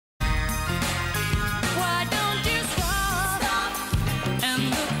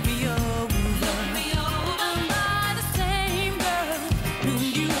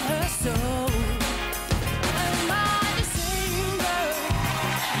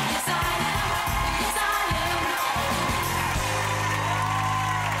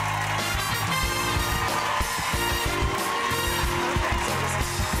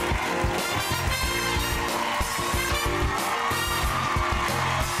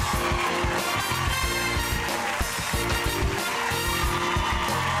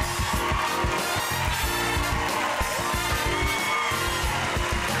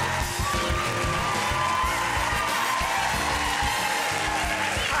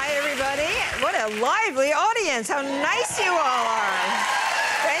everybody. What a lively audience. How nice you all are.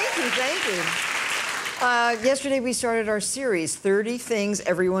 Thank you, thank you. Yesterday we started our series, 30 Things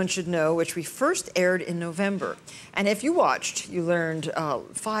Everyone Should Know, which we first aired in November. And if you watched, you learned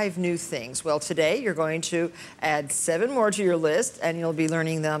 5 new things. Well, today you're going to add 7 more to your list, and you'll be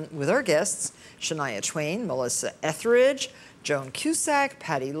learning them with our guests, Shania Twain, Melissa Etheridge, Joan Cusack,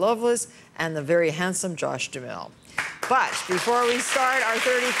 Patty Loveless, and the very handsome Josh Duhamel. But before we start our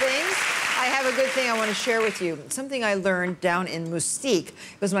 30 things, I have a good thing I want to share with you. Something I learned down in Mustique.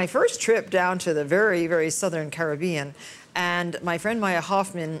 It was my first trip down to the very, very southern Caribbean. And my friend Maya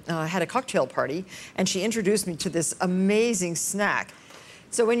Hoffman had a cocktail party, and she introduced me to this amazing snack.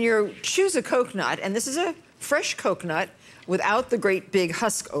 So when you choose a coconut, and this is a fresh coconut without the great big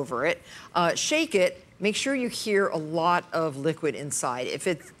husk over it, shake it. Make sure you hear a lot of liquid inside. If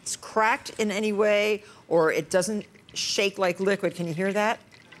it's cracked in any way or it doesn't shake like liquid, can you hear that?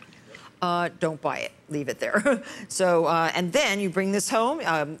 Don't buy it, leave it there. So, and then you bring this home.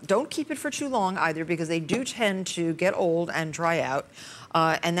 Don't keep it for too long either, because they do tend to get old and dry out.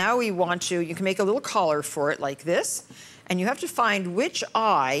 And now we want to, you can make a little collar for it like this, and you have to find which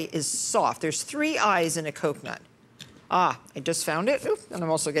eye is soft. There's 3 eyes in a coconut. I just found it. Oop, and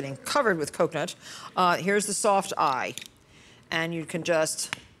I'm also getting covered with coconut. Here's the soft eye. And you can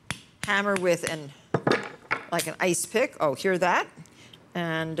just hammer with like an ice pick. Oh, hear that?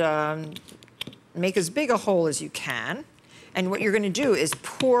 And make as big a hole as you can. And what you're going to do is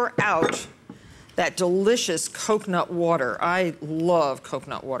pour out that delicious coconut water. I love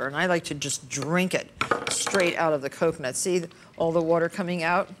coconut water, and I like to just drink it straight out of the coconut. See all the water coming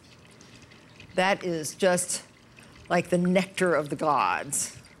out? That is just like the nectar of the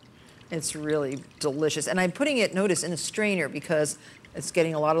gods. It's really delicious. And I'm putting it, notice, in a strainer because it's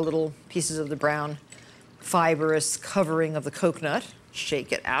getting a lot of little pieces of the brown fibrous covering of the coconut.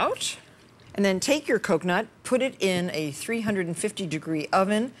 Shake it out. And then take your coconut, put it in a 350-degree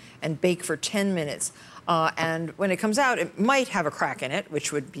oven and bake for 10 minutes. And when it comes out, it might have a crack in it,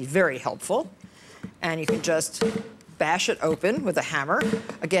 which would be very helpful. And you can just bash it open with a hammer.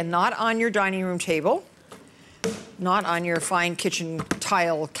 Again, not on your dining room table. Not on your fine kitchen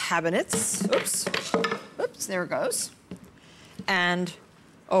tile cabinets. Oops, oops, there it goes. And,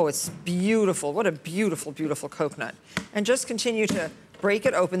 oh, it's beautiful. What a beautiful, beautiful coconut. And just continue to break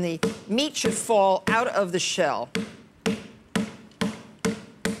it open. The meat should fall out of the shell.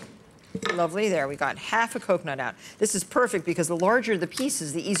 Lovely, there, we got half a coconut out. This is perfect because the larger the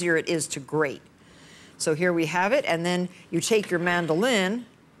pieces, the easier it is to grate. So here we have it, and then you take your mandolin.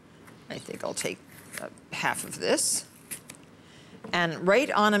 I think I'll take half of this. And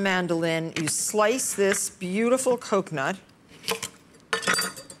right on a mandolin, you slice this beautiful coconut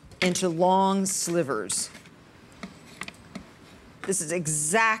into long slivers. This is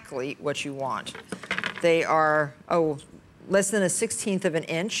exactly what you want. They are, less than a 1/16 of an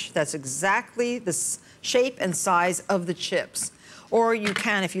inch. That's exactly the shape and size of the chips. Or you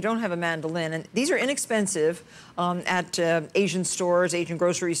can, if you don't have a mandolin, and these are inexpensive at Asian stores, Asian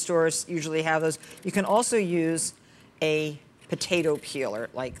grocery stores usually have those. You can also use a potato peeler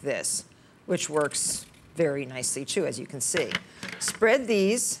like this, which works very nicely too, as you can see. Spread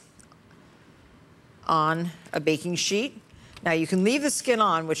these on a baking sheet. Now you can leave the skin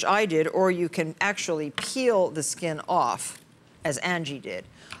on, which I did, or you can actually peel the skin off, as Angie did.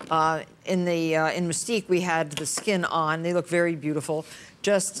 In Mystique, we had the skin on. They look very beautiful.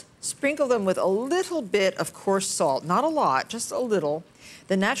 Just sprinkle them with a little bit of coarse salt, not a lot, just a little.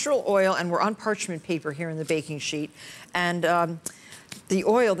 The natural oil, and we're on parchment paper here in the baking sheet, and the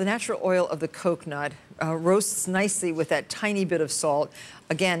oil, the natural oil of the coconut, roasts nicely with that tiny bit of salt.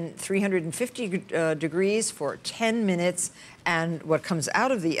 Again, 350 degrees for 10 minutes, and what comes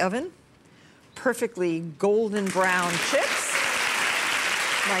out of the oven, perfectly golden brown chips,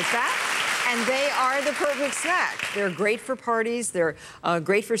 like that. And they are the perfect snack. They're great for parties. They're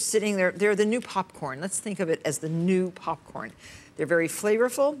great for sitting. They're the new popcorn. Let's think of it as the new popcorn. They're very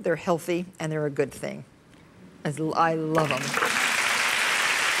flavorful, they're healthy, and they're a good thing. I love them.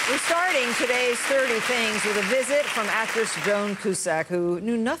 We're starting today's 30 Things with a visit from actress Joan Cusack, who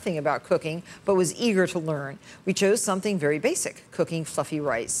knew nothing about cooking, but was eager to learn. We chose something very basic, cooking fluffy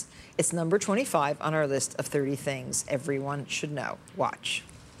rice. It's number 25 on our list of 30 things everyone should know. Watch.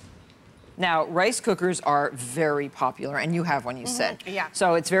 Now, rice cookers are very popular, and you have one, you said. Yeah.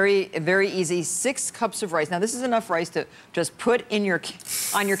 So it's very, very easy. 6 cups of rice. Now, this is enough rice to just put in your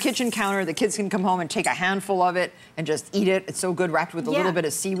on your kitchen counter. The kids can come home and take a handful of it and just eat it. It's so good, wrapped with a little bit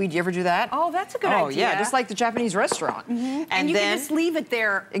of seaweed. Do you ever do that? Oh, that's a good idea. Oh, yeah, just like the Japanese restaurant. And you can just leave it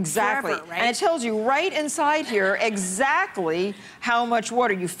there forever, right? And it tells you right inside here exactly how much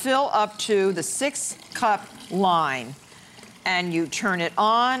water. You fill up to the 6-cup line. And you turn it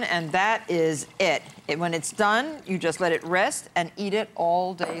on, and that is it. When it's done, you just let it rest and eat it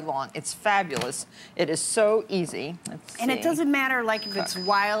all day long. It's fabulous. It is so easy. And it doesn't matter, like, if it's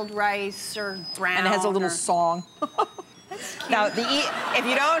wild rice or brown. And it has a little song. Now, if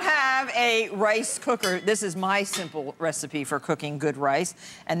you don't have a rice cooker, this is my simple recipe for cooking good rice.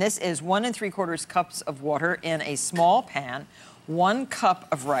 And this is 1 3/4 cups of water in a small pan, 1 cup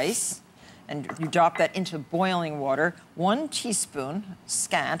of rice. And you drop that into boiling water, 1 teaspoon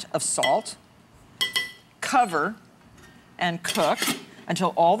scant of salt, cover, and cook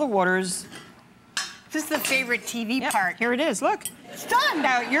until all the water's... This is the favorite TV part. Here it is, look. It's done.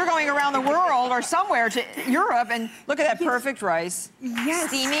 Now, you're going around the world or somewhere to Europe, and look at that perfect rice. Yes.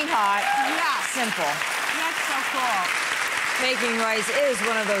 Steaming hot. Yeah. Simple. That's so cool. Making rice is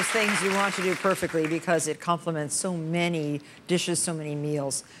one of those things you want to do perfectly because it complements so many dishes, so many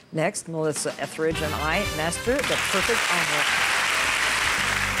meals. Next, Melissa Etheridge and I master the perfect omelet.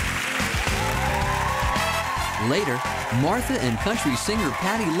 Later, Martha and country singer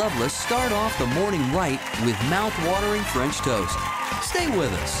Patty Loveless start off the morning right with mouth-watering French toast. Stay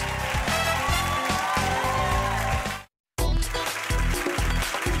with us.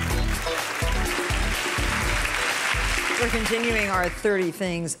 We're continuing our 30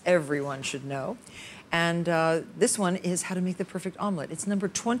 things everyone should know. And this one is how to make the perfect omelet. It's number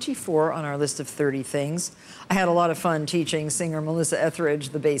 24 on our list of 30 things. I had a lot of fun teaching singer Melissa Etheridge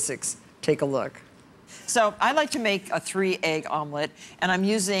the basics. Take a look. So I like to make a 3-egg omelet, and I'm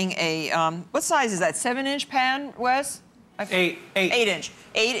using a, what size is that, 7-inch pan, Wes? 8-inch.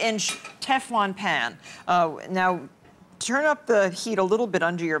 8-inch Teflon pan. Now, turn up the heat a little bit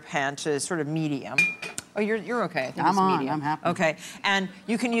under your pan to sort of medium. Oh, you're okay. I think it's medium. I'm happy. Okay, and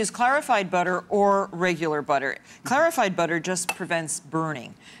you can use clarified butter or regular butter. Clarified butter just prevents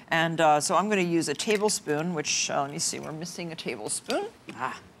burning. And so I'm going to use a tablespoon, which, let me see, we're missing a tablespoon.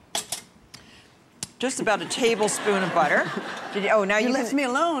 Just about a tablespoon of butter. Now you left me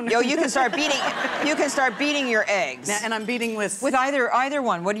alone. You can start beating. You can start beating your eggs. Now, and I'm beating with either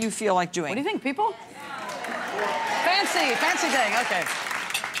one. What do you feel like doing? What do you think, people? Fancy day. Okay.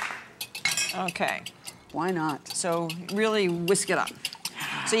 Okay. Why not? So really whisk it up.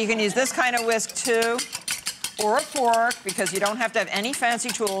 So you can use this kind of whisk too, or a fork, because you don't have to have any fancy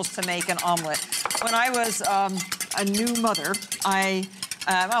tools to make an omelet. When I was a new mother, when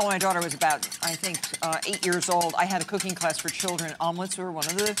my daughter was about, I think, 8 years old, I had a cooking class for children. Omelets were one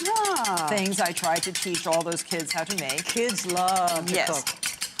of the things I tried to teach all those kids how to make. Kids love to cook.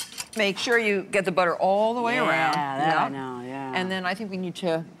 Make sure you get the butter all the way around. Yeah, that I know, yeah. And then I think we need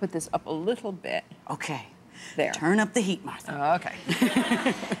to put this up a little bit. Okay. There. Turn up the heat, Martha. Okay.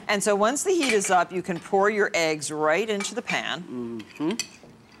 And so once the heat is up, you can pour your eggs right into the pan. And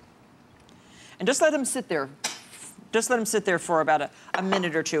just let them sit there. Just let them sit there for about a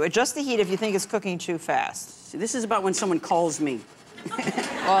minute or two. Adjust the heat if you think it's cooking too fast. See, this is about when someone calls me.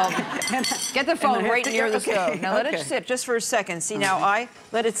 Well, get the phone right near the stove. Now let it sit just for a second. See, now I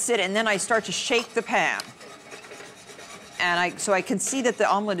let it sit, and then I start to shake the pan. And so I can see that the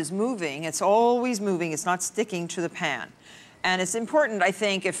omelet is moving. It's always moving. It's not sticking to the pan. And it's important, I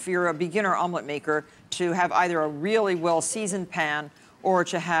think, if you're a beginner omelet maker, to have either a really well-seasoned pan or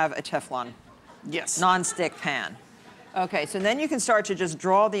to have a Teflon non-stick pan. Okay, so then you can start to just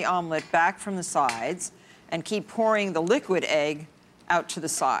draw the omelet back from the sides and keep pouring the liquid egg out to the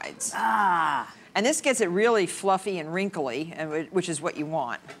sides. And this gets it really fluffy and wrinkly, which is what you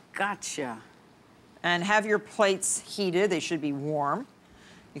want. Gotcha. And have your plates heated. They should be warm.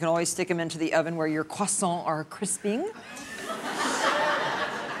 You can always stick them into the oven where your croissants are crisping.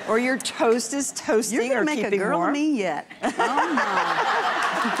 Or your toast is toasting or keeping warm. You're gonna make a girl of me yet. Oh, no.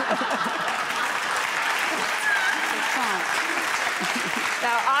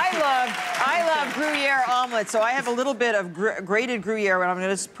 Now, I love Gruyere omelet, so I have a little bit of grated Gruyere, and I'm going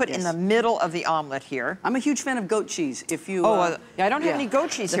to just put in the middle of the omelet here. I'm a huge fan of goat cheese. If you, yeah, I don't have any goat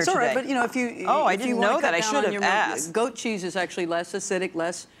cheese here today. That's all right, but you know, if you, I didn't know that. I should have asked. Goat cheese is actually less acidic,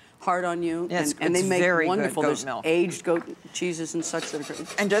 less hard on you. Yes, and they it's make very good wonderful. goat There's milk. aged goat cheeses and such that are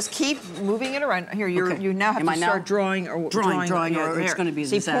great. And just keep moving it around. Here, you now have Am to I start now? drawing or Drawing, yeah, or it's there. going to be a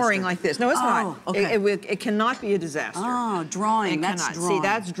See, disaster. pouring like this. No, it's not. Oh, okay. It cannot be a disaster. Oh, drawing. It That's cannot. drawing. See,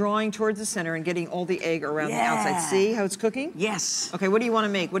 that's drawing towards the center and getting all the egg around the outside. See how it's cooking? Yes. Okay, what do you want to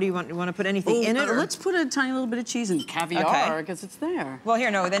make? What do you want? You want to put anything in it? Or? Let's put a tiny little bit of cheese and caviar, because it's there. Well, here,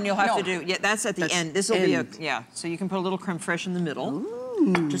 no, then you'll have to No. do, yeah, that's at the That's end. This will be a, end. yeah, so you can put a little creme fraiche in the middle,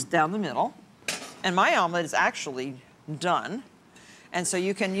 just down the middle. And my omelet is actually done. And so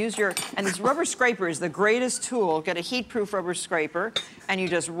you can use your, and this rubber scraper is the greatest tool. Get a heat-proof rubber scraper, and you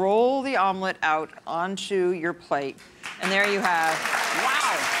just roll the omelet out onto your plate. And there you have,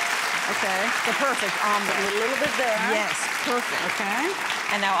 wow, okay, the perfect omelet. A little bit there. Yes, perfect. Okay.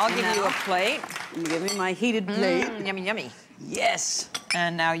 And now I'll give you a plate. You give me my heated plate. Yummy, yummy. Yes.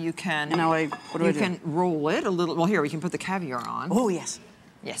 And now you can, And now what do I do? you can roll it a little, well here, we can put the caviar on. Oh, yes.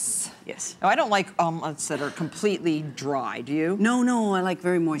 Yes. Yes. No, I don't like omelets that are completely dry, do you? No, no, I like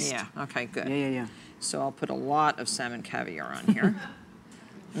very moist. Yeah, okay, good. Yeah. So I'll put a lot of salmon caviar on here.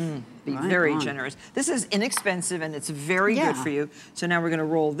 Be Right very on. generous. This is inexpensive and it's very good Yeah. for you. So now we're gonna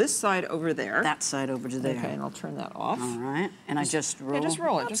roll this side over there. That side over to there. Okay, and I'll turn that off. All right. And I just roll. Yeah, just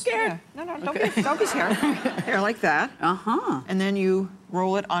roll it. I'm Just scared. yeah. No, don't be scared. Here, like that. Uh-huh. And then you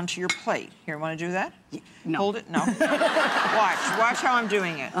roll it onto your plate. Here, want to do that? No. Hold it. No. Watch how I'm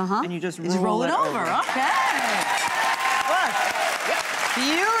doing it. And you just roll, it over. Okay. Look.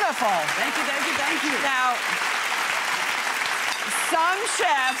 Beautiful. Thank you. Now, some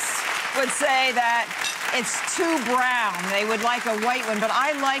chefs would say that it's too brown. They would like a white one, but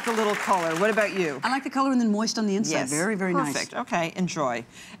I like a little color. What about you? I like the color and then moist on the inside. Yes. Very, very nice. Perfect. Okay, enjoy.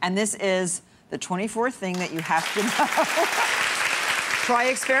 And this is the 24th thing that you have to know. Try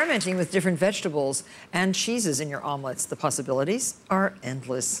experimenting with different vegetables and cheeses in your omelets. The possibilities are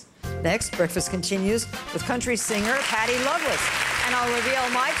endless. Next, breakfast continues with country singer Patty Loveless, and I'll reveal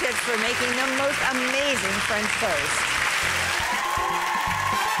my tips for making the most amazing French toast.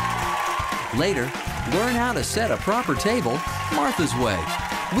 Later, learn how to set a proper table Martha's way.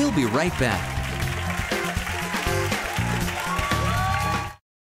 We'll be right back.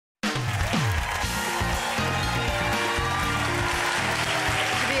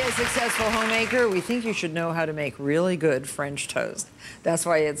 To be a successful homemaker, we think you should know how to make really good French toast. That's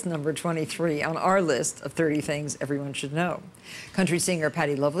why it's number 23 on our list of 30 things everyone should know. Country singer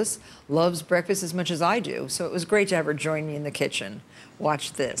Patty Loveless loves breakfast as much as I do, so it was great to have her join me in the kitchen.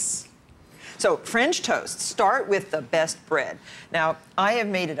 Watch this. So French toast, start with the best bread. Now, I have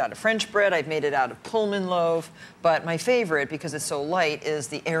made it out of French bread, I've made it out of Pullman loaf, but my favorite, because it's so light, is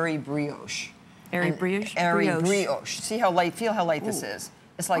the airy brioche. Airy brioche? Airy Brioche. brioche. See how light, feel how light this is.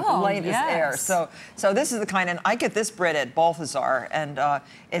 It's like Oh, light as air. yes. So this is the kind, and I get this bread at Balthazar, and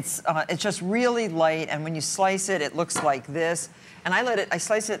it's just really light, and when you slice it, it looks like this. And I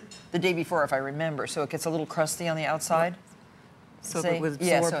slice it the day before, if I remember, so it gets a little crusty on the outside. So See? it would absorb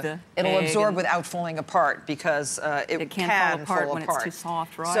Yeah, so the it'll egg absorb and- without falling apart because it can't can fall apart fall when apart. it's too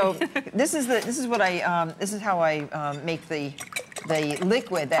soft, right? So this is how I make the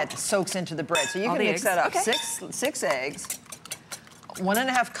liquid that soaks into the bread. So you All can the mix eggs? that up. Okay. Six eggs,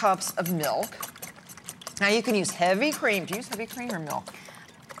 1.5 cups of milk. Now you can use heavy cream. Do you use heavy cream or milk?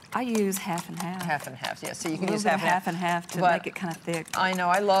 I use half and half. Half and half, yeah. So you A can little use bit of half and half to but make it kind of thick. I know,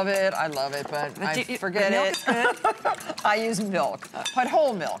 I love it, but I forget milk it. is good. I use milk, but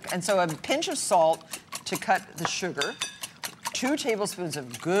whole milk. And so a pinch of salt to cut the sugar, 2 tablespoons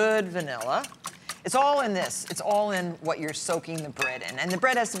of good vanilla. It's all in this. It's all in what you're soaking the bread in. And the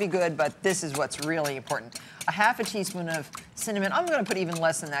bread has to be good, but this is what's really important. A half a teaspoon of cinnamon. I'm gonna put even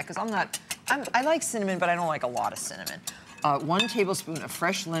less than that because I like cinnamon, but I don't like a lot of cinnamon. 1 tablespoon of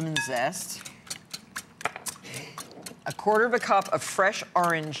fresh lemon zest. 1/4 cup of fresh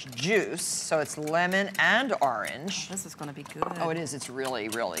orange juice. So it's lemon and orange. This is going to be good. Oh, it is. It's really,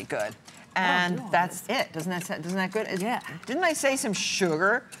 really good. And that's it. Doesn't that good? Yeah. Didn't I say some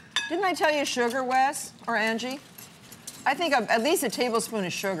sugar? Didn't I tell you sugar, Wes or Angie? I think at least a tablespoon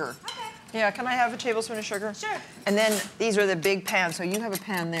of sugar. Okay. Yeah, can I have a tablespoon of sugar? Sure. And then these are the big pans, so you have a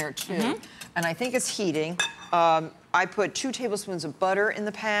pan there too. And I think it's heating. I put 2 tablespoons of butter in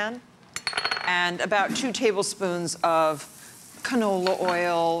the pan and about 2 tablespoons of canola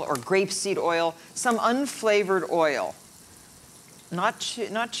oil or grapeseed oil, some unflavored oil. Not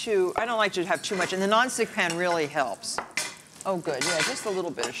too, I don't like to have too much, and the nonstick pan really helps. Oh, good, yeah, just a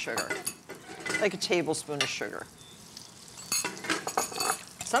little bit of sugar. Like a tablespoon of sugar.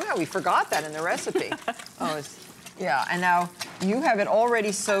 Somehow we forgot that in the recipe. Yeah, and now you have it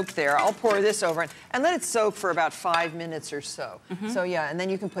already soaked there. I'll pour this over it and let it soak for about 5 minutes or so. So yeah, and then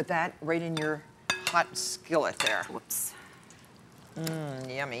you can put that right in your hot skillet there. Whoops.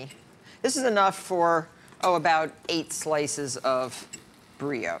 Yummy. This is enough for, about 8 slices of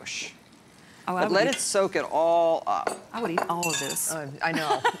brioche. Oh, But let it soak it all up. I would eat all of this. I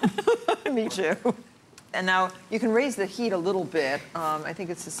know. Me too. And now you can raise the heat a little bit. I think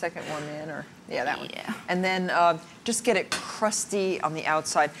it's the second one in, or yeah, that one. Yeah. And then just get it crusty on the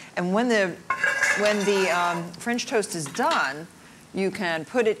outside. And when the French toast is done, you can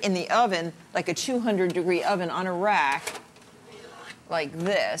put it in the oven, like a 200-degree oven on a rack, like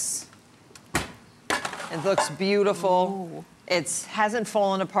this. It looks beautiful. Ooh. It hasn't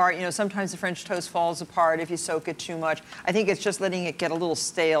fallen apart. You know, sometimes the French toast falls apart if you soak it too much. I think it's just letting it get a little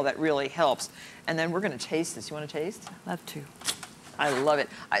stale that really helps. And then we're going to taste this. You want to taste? Love to. I love it.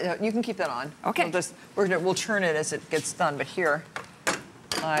 You can keep that on. Okay. We'll churn it as it gets done. But here,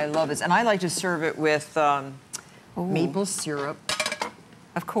 I love this. And I like to serve it with maple syrup.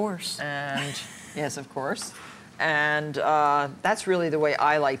 Of course. And yes, of course. And that's really the way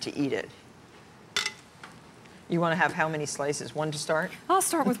I like to eat it. You want to have how many slices? 1 to start? I'll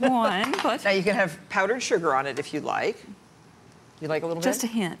start with one, but... Now you can have powdered sugar on it if you like. You like a little Just a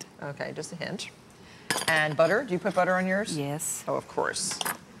bit? hint. Okay, just a hint. And butter? Do you put butter on yours? Yes. Oh, of course.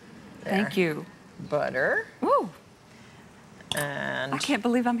 Thank you. Butter. Ooh. And... I can't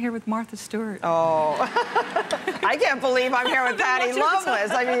believe I'm here with Martha Stewart. Oh. I can't believe I'm here with Patty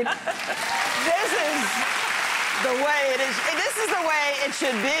Loveless. I mean, this is the way it is. This is the way it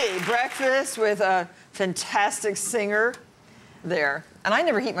should be. Breakfast with a fantastic singer there. And I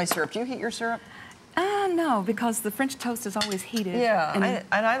never heat my syrup. Do you heat your syrup? No, because the French toast is always heated. Yeah,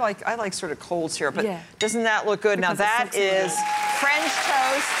 and I like sort of cold syrup, but yeah. Doesn't that look good? Because now that is French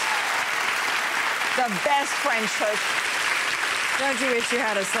toast, the best French toast. Don't you wish you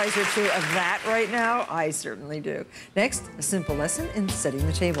had a slice or two of that right now? I certainly do. Next, a simple lesson in setting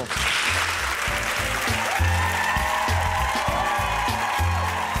the table.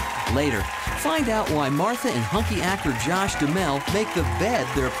 Later, find out why Martha and hunky actor Josh Duhamel make the bed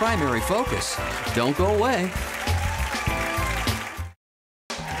their primary focus. Don't go away.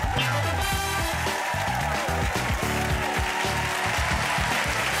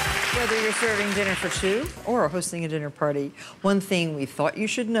 Whether you're serving dinner for 2 or hosting a dinner party, one thing we thought you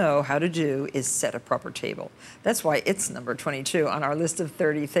should know how to do is set a proper table. That's why it's number 22 on our list of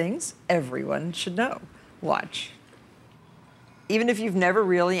 30 things everyone should know. Watch. Even if you've never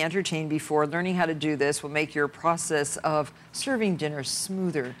really entertained before, learning how to do this will make your process of serving dinner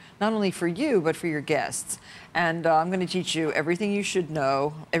smoother, not only for you, but for your guests. And I'm going to teach you everything you should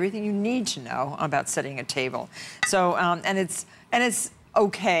know, everything you need to know about setting a table. So, and it's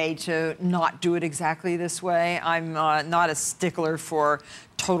okay to not do it exactly this way. I'm not a stickler for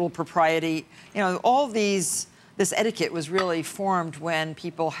total propriety. You know, all these... This etiquette was really formed when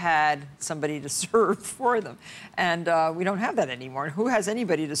people had somebody to serve for them. And we don't have that anymore. Who has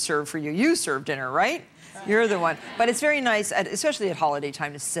anybody to serve for you? You serve dinner, right? You're the one. But it's very nice, especially at holiday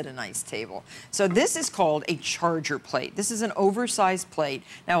time, to set a nice table. So this is called a charger plate. This is an oversized plate.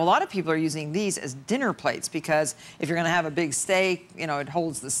 Now, a lot of people are using these as dinner plates because if you're going to have a big steak, you know, it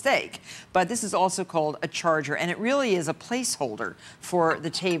holds the steak. But this is also called a charger, and it really is a placeholder for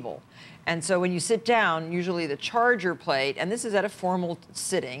the table. And so when you sit down, usually the charger plate, and this is at a formal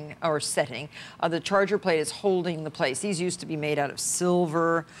sitting or setting, the charger plate is holding the place. These used to be made out of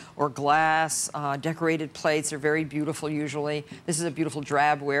silver or glass, decorated plates. Are very beautiful usually. This is a beautiful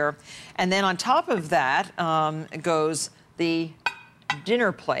drabware. And then on top of that goes the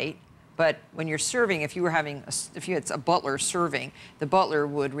dinner plate. But when you're serving, if it's a butler serving, the butler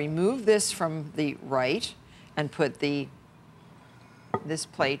would remove this from the right and put this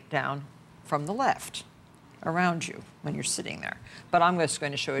plate down from the left around you when you're sitting there. But I'm just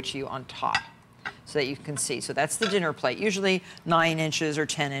going to show it to you on top so that you can see. So that's the dinner plate, usually 9 inches or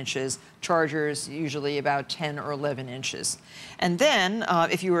 10 inches. Chargers usually about 10 or 11 inches. And then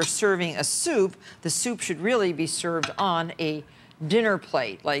if you were serving a soup, the soup should really be served on a dinner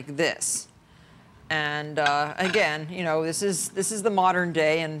plate like this. And again, you know, this is the modern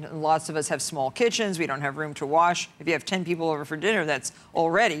day, and lots of us have small kitchens. We don't have room to wash. If you have 10 people over for dinner, that's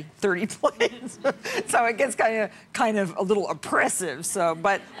already 30 plates. So it gets kind of a little oppressive. So,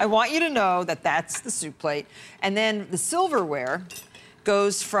 but I want you to know that that's the soup plate. And then the silverware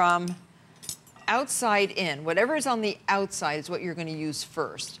goes from outside in. Whatever is on the outside is what you're going to use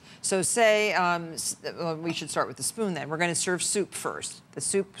first. So say, we should start with the spoon then. We're going to serve soup first. The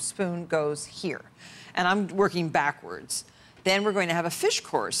soup spoon goes here. And I'm working backwards. Then we're going to have a fish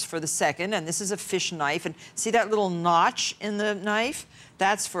course for the second, and this is a fish knife. And see that little notch in the knife?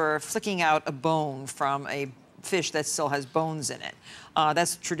 That's for flicking out a bone from a fish that still has bones in it.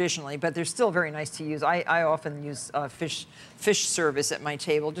 That's traditionally, but they're still very nice to use. I often use fish service at my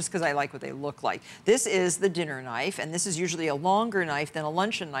table just because I like what they look like. This is the dinner knife, and this is usually a longer knife than a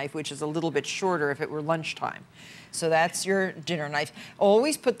luncheon knife, which is a little bit shorter if it were lunchtime. So that's your dinner knife.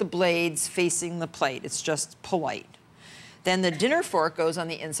 Always put the blades facing the plate. It's just polite. Then the dinner fork goes on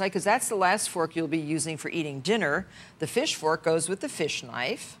the inside because that's the last fork you'll be using for eating dinner. The fish fork goes with the fish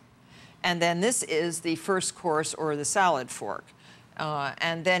knife. And then this is the first course or the salad fork.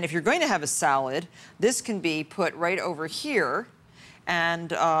 And then if you're going to have a salad, this can be put right over here.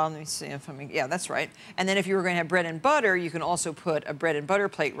 And let me see if yeah, that's right. And then if you were going to have bread and butter, you can also put a bread and butter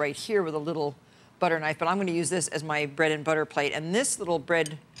plate right here with a little butter knife. But I'm going to use this as my bread and butter plate. And this little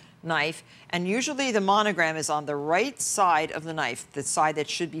bread knife, and usually the monogram is on the right side of the knife, the side that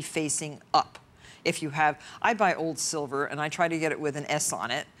should be facing up. If you have, I buy old silver and I try to get it with an S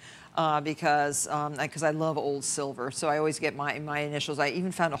on it because I love old silver. So I always get my initials. I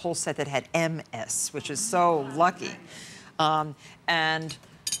even found a whole set that had MS, which is so lucky. And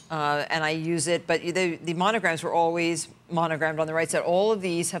I use it, but the monograms were always monogrammed on the right side. All of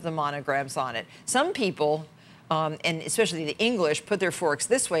these have the monograms on it. Some people, and especially the English, put their forks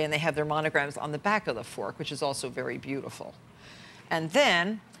this way and they have their monograms on the back of the fork, which is also very beautiful. And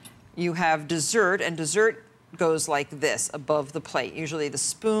then you have dessert, and dessert goes like this above the plate. Usually the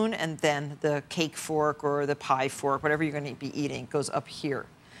spoon and then the cake fork or the pie fork, whatever you're going to be eating, goes up here.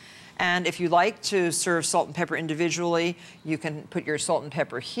 And if you like to serve salt and pepper individually, you can put your salt and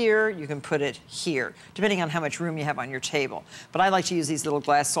pepper here, you can put it here, depending on how much room you have on your table. But I like to use these little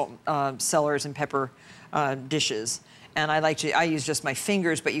glass salt cellars and pepper dishes. And I use just my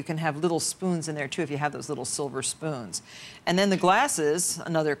fingers, but you can have little spoons in there too if you have those little silver spoons. And then the glasses,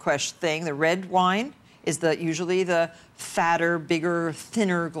 another thing, the red wine is usually the fatter, bigger,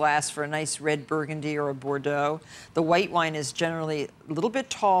 thinner glass for a nice red Burgundy or a Bordeaux. The white wine is generally a little bit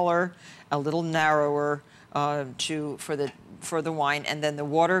taller, a little narrower for the wine. And then the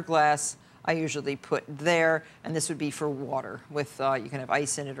water glass I usually put there, and this would be for water with, you can have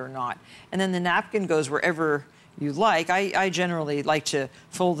ice in it or not. And then the napkin goes wherever you like. I generally like to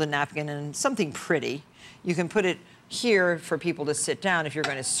fold the napkin in something pretty. You can put it here for people to sit down if you're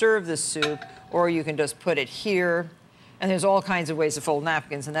going to serve the soup, or you can just put it here. And there's all kinds of ways to fold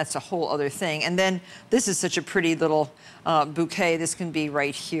napkins, and that's a whole other thing. And then this is such a pretty little bouquet. This can be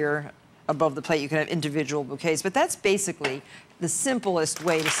right here above the plate. You can have individual bouquets, but that's basically the simplest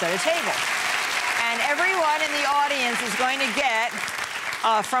way to set a table. And everyone in the audience is going to get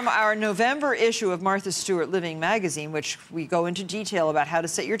from our November issue of Martha Stewart Living magazine, which we go into detail about how to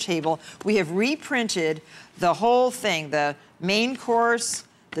set your table. We have reprinted the whole thing, the main course,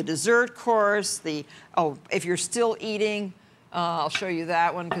 the dessert course, if you're still eating, I'll show you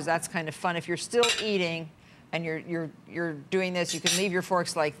that one because that's kind of fun. If you're still eating and you're doing this, you can leave your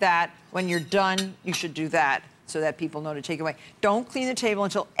forks like that. When you're done, you should do that so that people know to take it away. Don't clean the table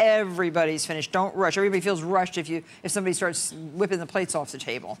until everybody's finished. Don't rush. Everybody feels rushed if somebody starts whipping the plates off the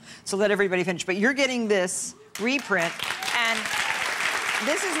table. So let everybody finish. But you're getting this reprint, and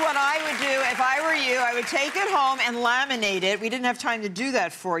this is what I would do if I were you. I would take it home and laminate it. We didn't have time to do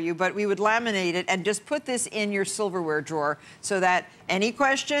that for you, but we would laminate it and just put this in your silverware drawer so that any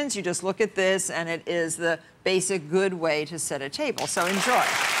questions, you just look at this, and it is the basic good way to set a table. So enjoy.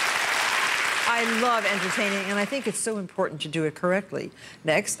 I love entertaining, and I think it's so important to do it correctly.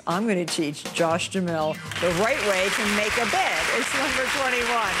 Next, I'm going to teach Josh Duhamel the right way to make a bed. It's number 21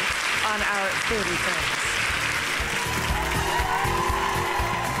 on our 30 things.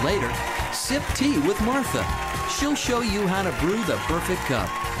 Later, sip tea with Martha. She'll show you how to brew the perfect cup.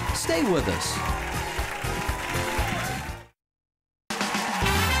 Stay with us.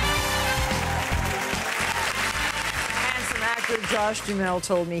 Josh Duhamel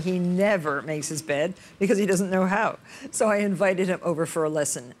told me he never makes his bed because he doesn't know how. So I invited him over for a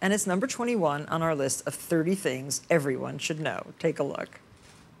lesson. And it's number 21 on our list of 30 things everyone should know. Take a look.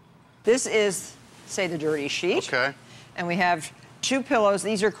 This is, say, the dirty sheet. Okay. And we have 2 pillows.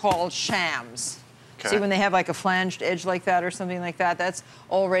 These are called shams. Okay. See when they have like a flanged edge like that or something like that? That's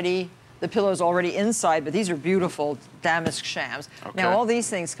already, the pillow's already inside, but these are beautiful damask shams. Okay. Now, all these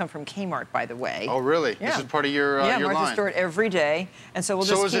things come from Kmart, by the way. Oh, really? Yeah. This is part of your yeah, your Martha line. store it every day, and so we'll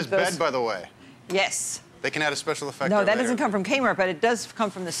just So keep is this bed, by the way? Yes. They can add a special effect No, there that later. doesn't come from Kmart, but it does come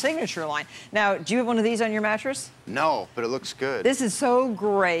from the Signature line. Now, do you have one of these on your mattress? No, but it looks good. This is so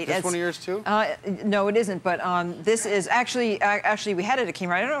great. Is this one of yours, too? No, it isn't, but this is actually we had it at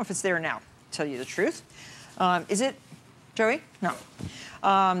Kmart. I don't know if it's there now, to tell you the truth. Is it? Joey? No.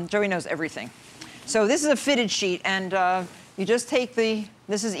 Joey knows everything. So this is a fitted sheet, and you just take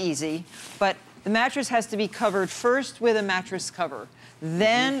this is easy, but the mattress has to be covered first with a mattress cover,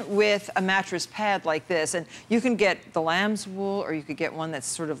 then with a mattress pad like this. And you can get the lamb's wool, or you could get one that's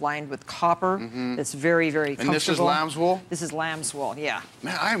sort of lined with copper. That's very, very comfortable. And this is lamb's wool? This is lamb's wool, yeah.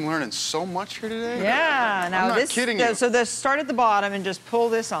 Man, I am learning so much here today. Yeah. Now I'm not kidding you. So start at the bottom and just pull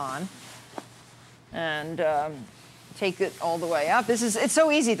this on, and take it all the way up. It's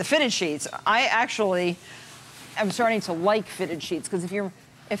so easy. The fitted sheets. I actually am starting to like fitted sheets because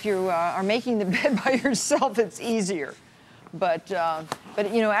if you are making the bed by yourself, it's easier. But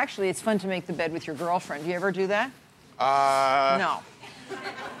you know, actually, it's fun to make the bed with your girlfriend. Do you ever do that? No.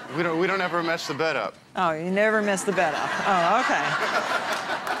 We don't ever mess the bed up. Oh, you never mess the bed up. Oh, okay.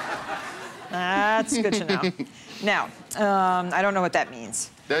 That's good to know. Now, I don't know what that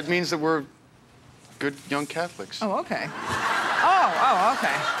means. That means that we're good young Catholics. Oh, okay. Oh,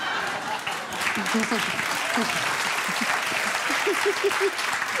 okay.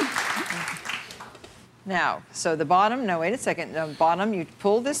 Now, so the bottom, no, wait a second. The bottom, you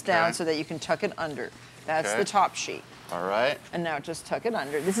pull this down so that you can tuck it under. That's the top sheet. All right. And now just tuck it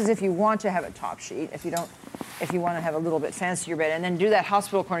under. This is if you want to have a top sheet. If you want to have a little bit fancier bed, and then do that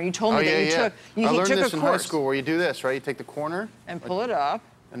hospital corner. You told me that you took. I learned this in high school where you do this, right? You take the corner and pull it up.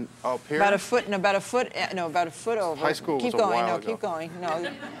 And up here. About a foot over. High school keep was a going. while No, ago. keep going.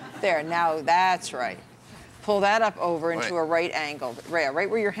 No, there. Now that's right. Pull that up over into a right angle. Right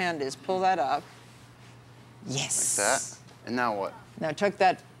where your hand is. Pull that up. Yes. Like that. And now what? Now tuck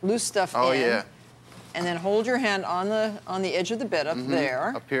that loose stuff in. Oh yeah. And then hold your hand on the edge of the bed up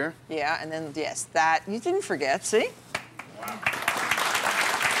there. Up here. Yeah, and then yes, that you didn't forget. See? Wow.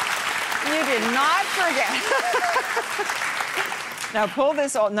 You did not forget. Now pull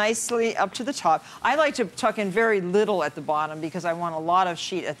this all nicely up to the top. I like to tuck in very little at the bottom because I want a lot of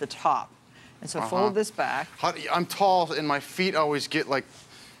sheet at the top. And so fold this back. I'm tall and my feet always get like,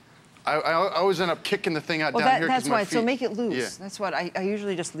 I always end up kicking the thing out down here. That's why, feet, so make it loose. Yeah. That's what, I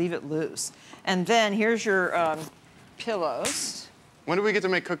usually just leave it loose. And then here's your pillows. When do we get to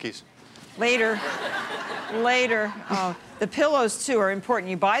make cookies? Later. Later. The pillows, too, are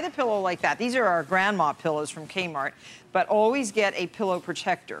important. You buy the pillow like that. These are our grandma pillows from Kmart, but always get a pillow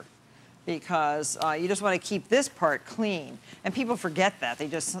protector because you just want to keep this part clean. And people forget that.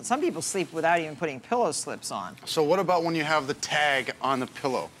 Some people sleep without even putting pillow slips on. So what about when you have the tag on the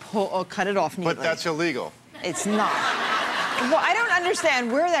pillow? Cut it off neatly. But that's illegal. It's not. Well, I don't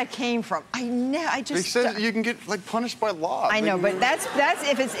understand where that came from. I just... Because you can get, like, punished by law. I know, but that's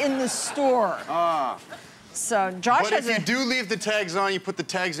if it's in the store. So Josh But if you do leave the tags on, you put the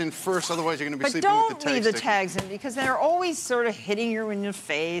tags in first, otherwise you're going to be sleeping with the tags. But don't leave the tags in because they're always sort of hitting you in the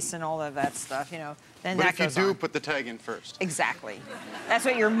face and all of that stuff, you know. Then but that if you goes do, on. put the tag in first. Exactly. That's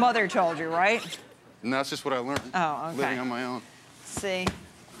what your mother told you, right? And that's just what I learned. Oh, okay. Living on my own. See.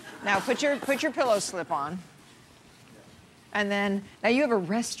 Now put your pillow slip on. And then, now you have a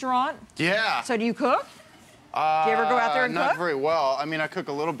restaurant? Yeah. So do you cook? Do you ever go out there and cook? Not very well. I mean, I cook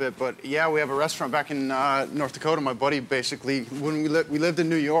a little bit, but yeah, we have a restaurant back in North Dakota. My buddy basically, when we lived in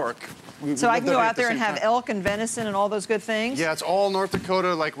New York. So I can go out there and have elk and venison and all those good things? Yeah, it's all North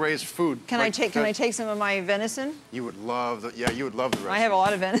Dakota, like, raised food. Can I take some of my venison? You would love the restaurant. I have a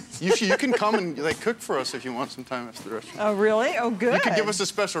lot of venison. You can come and, like, cook for us if you want some time after the restaurant. Oh, really? Oh, good. You could give us a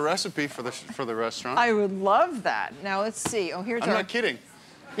special recipe for the restaurant. I would love that. Now, let's see. Oh, here's I'm not kidding.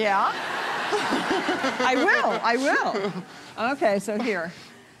 Yeah? I will. Okay, so here.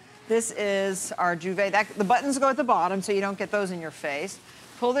 This is our duvet. The buttons go at the bottom so you don't get those in your face.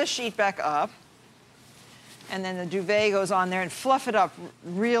 Pull this sheet back up. And then the duvet goes on there and fluff it up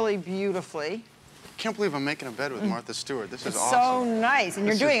really beautifully. I can't believe I'm making a bed with Martha Stewart. This is awesome. So nice. And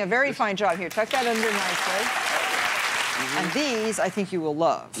you're doing a very fine job here. Tuck that under nicely. And these, I think you will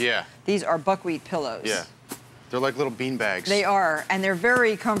love. Yeah. These are buckwheat pillows. Yeah. They're like little bean bags. They are, and they're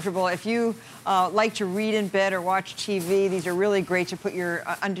very comfortable. If you like to read in bed or watch TV, these are really great to put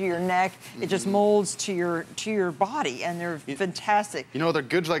under your neck. It just molds to your body, and they're fantastic. You know, they're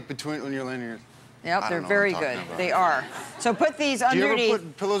good like when you're laying here. Yep, they're very good. They are. So put these underneath. Do you ever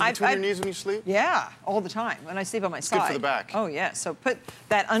put pillows between your knees when you sleep? Yeah, all the time. When I sleep on my side. Good for the back. Oh, yeah. So put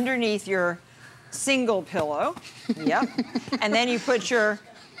that underneath your single pillow. Yep. And then you put your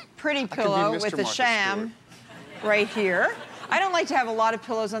pretty pillow with the sham right here. I don't like to have a lot of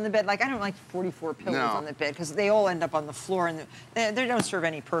pillows on the bed. Like, I don't like 44 pillows on the bed because they all end up on the floor and they don't serve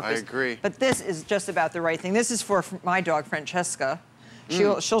any purpose. I agree. But this is just about the right thing. This is for my dog, Francesca.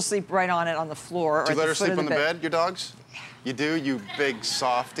 She'll sleep right on it on the floor. Do you let her sleep on the bed, your dogs? You do, you big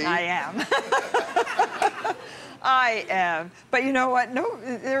softy? I am. I am. But you know what? No,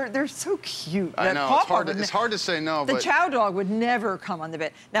 they're so cute. I know, it's hard to say no, the but... chow dog would never come on the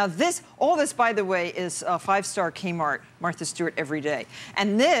bed. Now all this, by the way, is 5-star Kmart, Martha Stewart every day.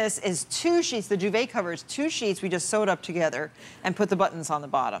 And this is 2 sheets, the duvet cover is 2 sheets we just sewed up together and put the buttons on the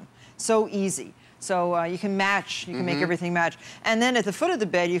bottom. So easy. So you can match, you can make everything match. And then at the foot of the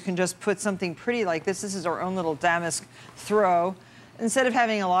bed, you can just put something pretty like this. This is our own little damask throw. Instead of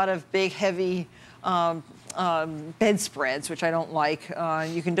having a lot of big, heavy bedspreads, which I don't like,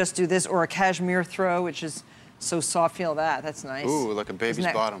 you can just do this, or a cashmere throw, which is so soft. Feel that, that's nice. Ooh, like a baby's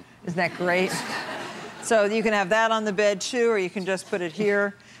bottom. Isn't that great? So you can have that on the bed too, or you can just put it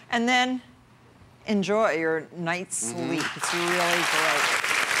here, and then enjoy your night's sleep. It's really great.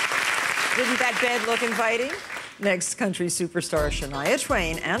 Didn't that bed look inviting? Next, country superstar Shania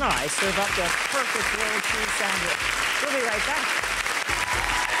Twain and I serve up the perfect grilled cheese sandwich. We'll be right back.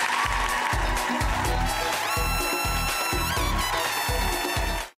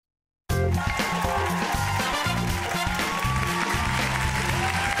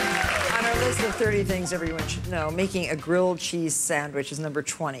 On our list of 30 things everyone should know, making a grilled cheese sandwich is number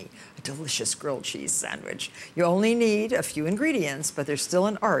 20. A delicious grilled cheese sandwich. You only need a few ingredients, but there's still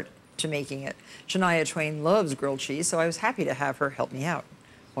an art to making it. Shania Twain loves grilled cheese, so I was happy to have her help me out.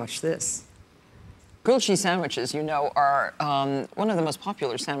 Watch this. Grilled cheese sandwiches, you know, are one of the most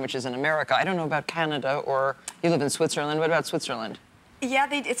popular sandwiches in America. I don't know about Canada, or you live in Switzerland. What about Switzerland? Yeah,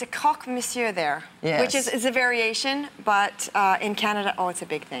 it's a coq monsieur there, Yes. which is a variation, but in Canada, it's a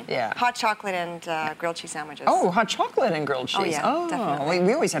big thing. Yeah. Hot chocolate and grilled cheese sandwiches. Oh, hot chocolate and grilled cheese. Oh, yeah, definitely.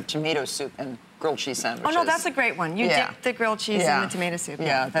 We always have tomato soup and grilled cheese sandwiches. Oh, no, that's a great one. You dip the grilled cheese in the tomato soup.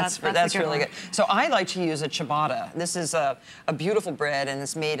 Yeah, that's really good. So I like to use a ciabatta. This is a beautiful bread, and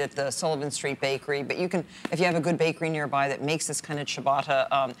it's made at the Sullivan Street Bakery. But you can, if you have a good bakery nearby that makes this kind of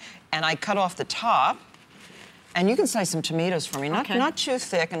ciabatta, and I cut off the top, and you can slice some tomatoes for me. Not too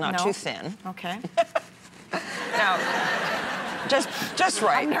thick and not too thin. Okay. Now, just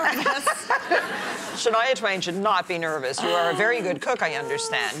right. I'm nervous. Shania Twain should not be nervous. You are a very good cook, I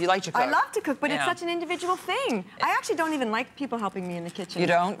understand. You like to cook. I love to cook, but it's such an individual thing. I actually don't even like people helping me in the kitchen. You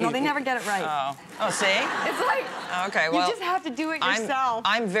don't? No, they never get it right. Oh, see? It's like, okay, well, you just have to do it yourself.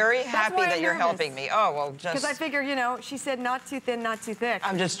 I'm very happy that you're helping me. Oh, well, just... Because I figure, you know, she said not too thin, not too thick.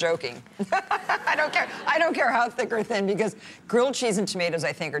 I'm just joking. I don't care how thick or thin, because grilled cheese and tomatoes,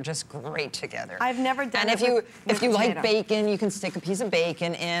 I think, are just great together. I've never done it And if you like tomato. bacon, you can stick a piece of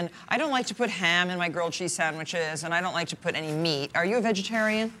bacon in. I don't like to put ham in my grilled cheese sandwiches, and I don't like to put any meat. Are you a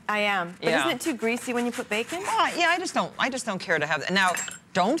vegetarian? I am. But isn't it too greasy when you put bacon? Yeah, I just don't care to have that. Now,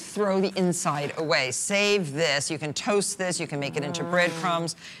 don't throw the inside away. Save this. You can toast this. You can make it into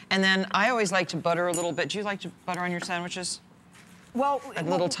breadcrumbs. And then I always like to butter a little bit. Do you like to butter on your sandwiches? Well, a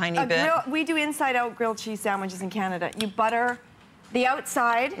little tiny bit. We do inside-out grilled cheese sandwiches in Canada. You butter the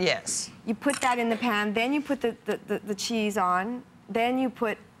outside. Yes. You put that in the pan. Then you put the cheese on. Then you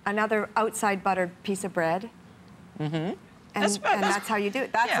put another outside buttered piece of bread. Mm-hmm. And that's how you do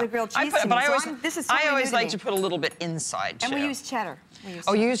it. That's the grilled cheese. But I always like to put a little bit inside too. And we use cheddar.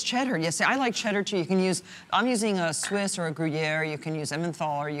 You use cheddar? Yes, I like cheddar too. You can use. I'm using a Swiss or a Gruyere. You can use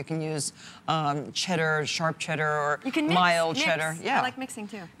Emmenthal, or you can use cheddar, sharp cheddar, or mild cheddar. Yeah, I like mixing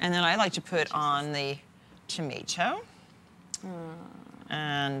too. And then I like to put on the tomato.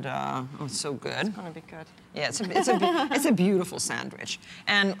 And it's so good. It's gonna be good. Yeah, it's a beautiful sandwich.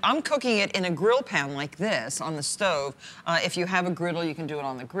 And I'm cooking it in a grill pan like this on the stove. If you have a griddle, you can do it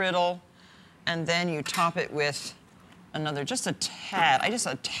on the griddle. And then you top it with just a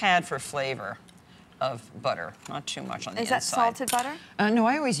tad for flavor of butter, not too much on the inside. Is that salted butter? No,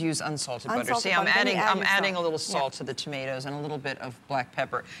 I always use unsalted butter. See, I'm butter. adding a little salt to the tomatoes and a little bit of black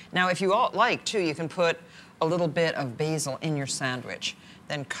pepper. Now, if you like too, you can put a little bit of basil in your sandwich,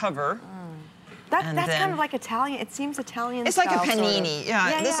 then cover. That's kind of like Italian. It seems Italian. It's like a panini. Sort of.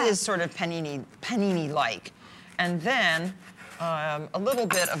 Yeah, this is sort of panini-like. And then a little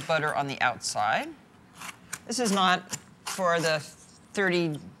bit of butter on the outside. This is not for the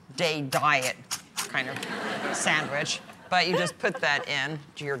 30-day diet kind of sandwich, but you just put that in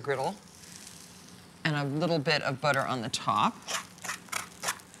to your griddle. And a little bit of butter on the top.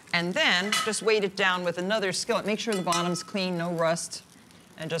 And then just weight it down with another skillet. Make sure the bottom's clean, no rust,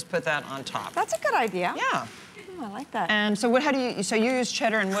 and just put that on top. That's a good idea. Yeah. Oh, I like that. And so you use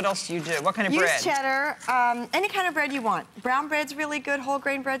cheddar, and what else do you do? What kind of bread? Use cheddar, any kind of bread you want. Brown bread's really good, whole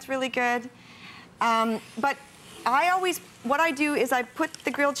grain bread's really good. But what I do is I put the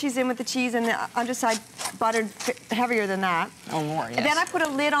grilled cheese in with the cheese and the underside buttered heavier than that. Oh, more, yes. And then I put a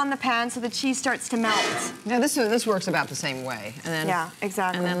lid on the pan so the cheese starts to melt. Now, this works about the same way. And then, yeah,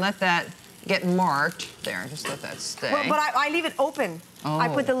 exactly. And then let that get marked. There, just let that stay. Well, but I leave it open. I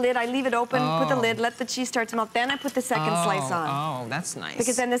put the lid, I leave it open, put the lid, let the cheese start to melt. Then I put the second slice on. Oh, that's nice.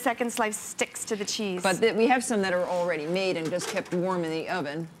 Because then the second slice sticks to the cheese. But we have some that are already made and just kept warm in the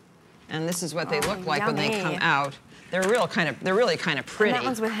oven. And this is what they look like when they come out. They're really kind of pretty. And that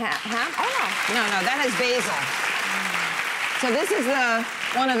one's with ham? Oh, no. No, that has basil. So this is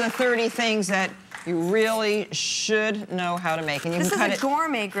one of the 30 things that you really should know how to make. And you this can cut is a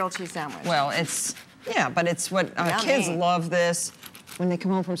gourmet grilled cheese sandwich. Well, but it's what kids love this. When they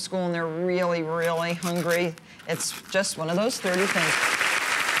come home from school and they're really, really hungry, it's just one of those 30 things.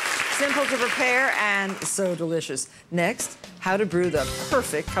 Simple to prepare and so delicious. Next, how to brew the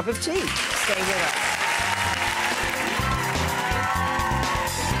perfect cup of tea. Stay with us.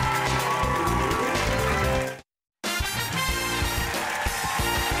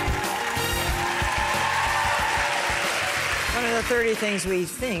 One of the 30 things we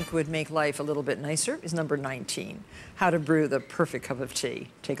think would make life a little bit nicer is number 19, how to brew the perfect cup of tea.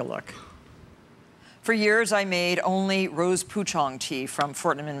 Take a look. For years, I made only rose pouchong tea from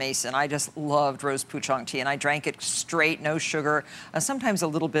Fortnum & Mason. I just loved rose pouchong tea, and I drank it straight, no sugar, sometimes a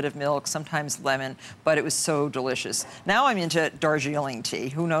little bit of milk, sometimes lemon, but it was so delicious. Now I'm into Darjeeling tea.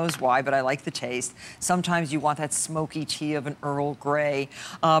 Who knows why, but I like the taste. Sometimes you want that smoky tea of an Earl Grey,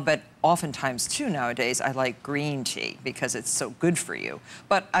 but oftentimes, too, nowadays, I like green tea because it's so good for you.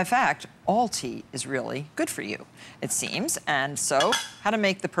 But in fact, all tea is really good for you, it seems. And so, how to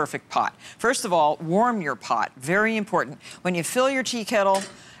make the perfect pot. First of all, warm your pot. Very important. When you fill your tea kettle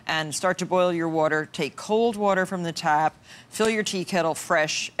and start to boil your water, take cold water from the tap, fill your tea kettle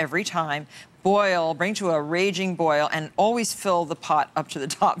fresh every time, boil, bring to a raging boil, and always fill the pot up to the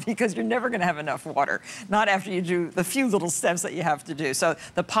top because you're never gonna have enough water, not after you do the few little steps that you have to do. So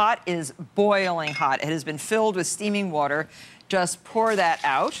the pot is boiling hot. It has been filled with steaming water. Just pour that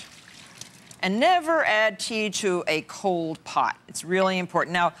out. And never add tea to a cold pot. It's really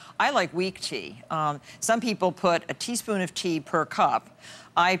important. Now, I like weak tea. Some people put a teaspoon of tea per cup.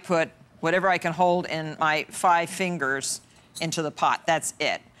 I put whatever I can hold in my 5 fingers into the pot. That's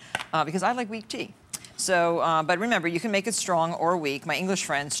it. Because I like weak tea. So, but remember, you can make it strong or weak. My English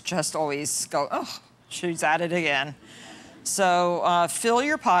friends just always go, oh, she's at it again. So fill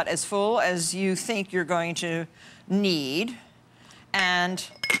your pot as full as you think you're going to need. And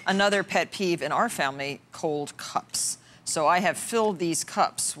another pet peeve in our family, cold cups. So I have filled these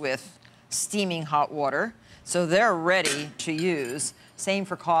cups with steaming hot water, so they're ready to use. Same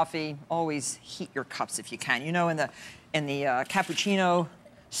for coffee. Always heat your cups if you can. You know, in the cappuccino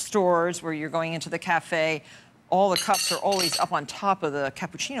stores where you're going into the cafe, all the cups are always up on top of the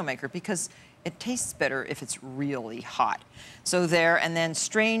cappuccino maker because it tastes better if it's really hot. So there, and then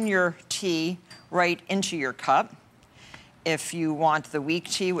strain your tea right into your cup. If you want the weak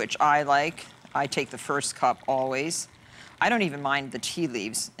tea, which I like, I take the first cup always. I don't even mind the tea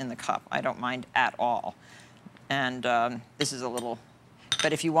leaves in the cup. I don't mind at all. And this is a little,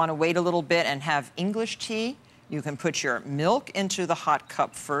 but if you want to wait a little bit and have English tea, you can put your milk into the hot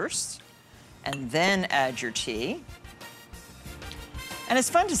cup first and then add your tea. And it's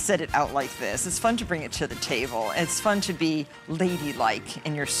fun to set it out like this. It's fun to bring it to the table. It's fun to be ladylike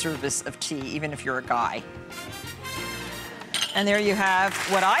in your service of tea, even if you're a guy. And there you have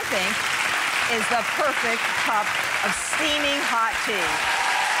what I think is the perfect cup of steaming hot tea.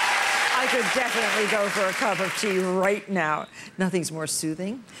 I could definitely go for a cup of tea right now. Nothing's more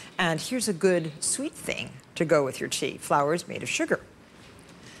soothing. And here's a good sweet thing to go with your tea. Flowers made of sugar.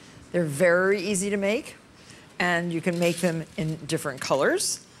 They're very easy to make, and you can make them in different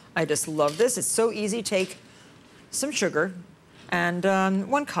colors. I just love this. It's so easy. Take some sugar, and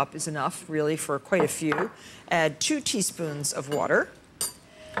 1 cup is enough, really, for quite a few. Add 2 teaspoons of water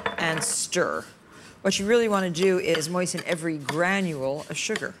and stir. What you really want to do is moisten every granule of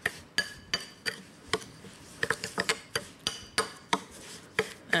sugar.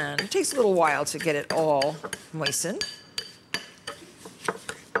 And it takes a little while to get it all moistened.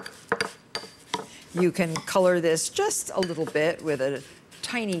 You can color this just a little bit with a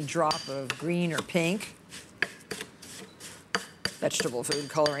tiny drop of green or pink. Vegetable food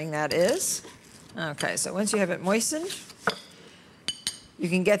coloring, that is. Okay, so once you have it moistened, you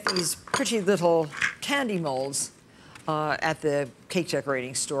can get these pretty little candy molds at the cake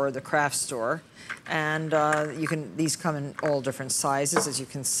decorating store, the craft store. And these come in all different sizes, as you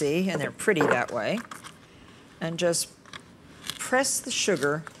can see, and they're pretty that way. And just press the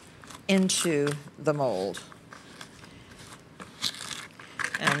sugar into the mold.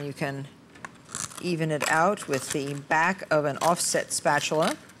 And you can even it out with the back of an offset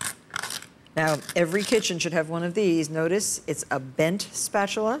spatula. Now, every kitchen should have one of these. Notice it's a bent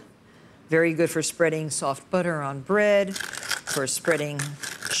spatula. Very good for spreading soft butter on bread, for spreading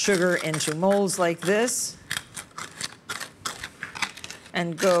sugar into molds like this.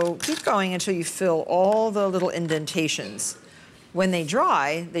 And keep going until you fill all the little indentations. When they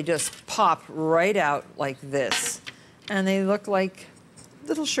dry, they just pop right out like this. And they look like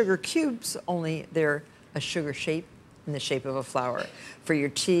little sugar cubes, only they're a sugar shape in the shape of a flower. For your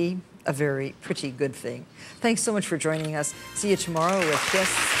tea, a very pretty good thing. Thanks so much for joining us. See you tomorrow with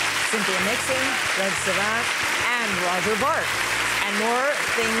guests Cynthia Nixon, Red Savant, and Roger Bart. And more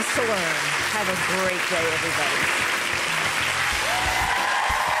things to learn. Have a great day, everybody.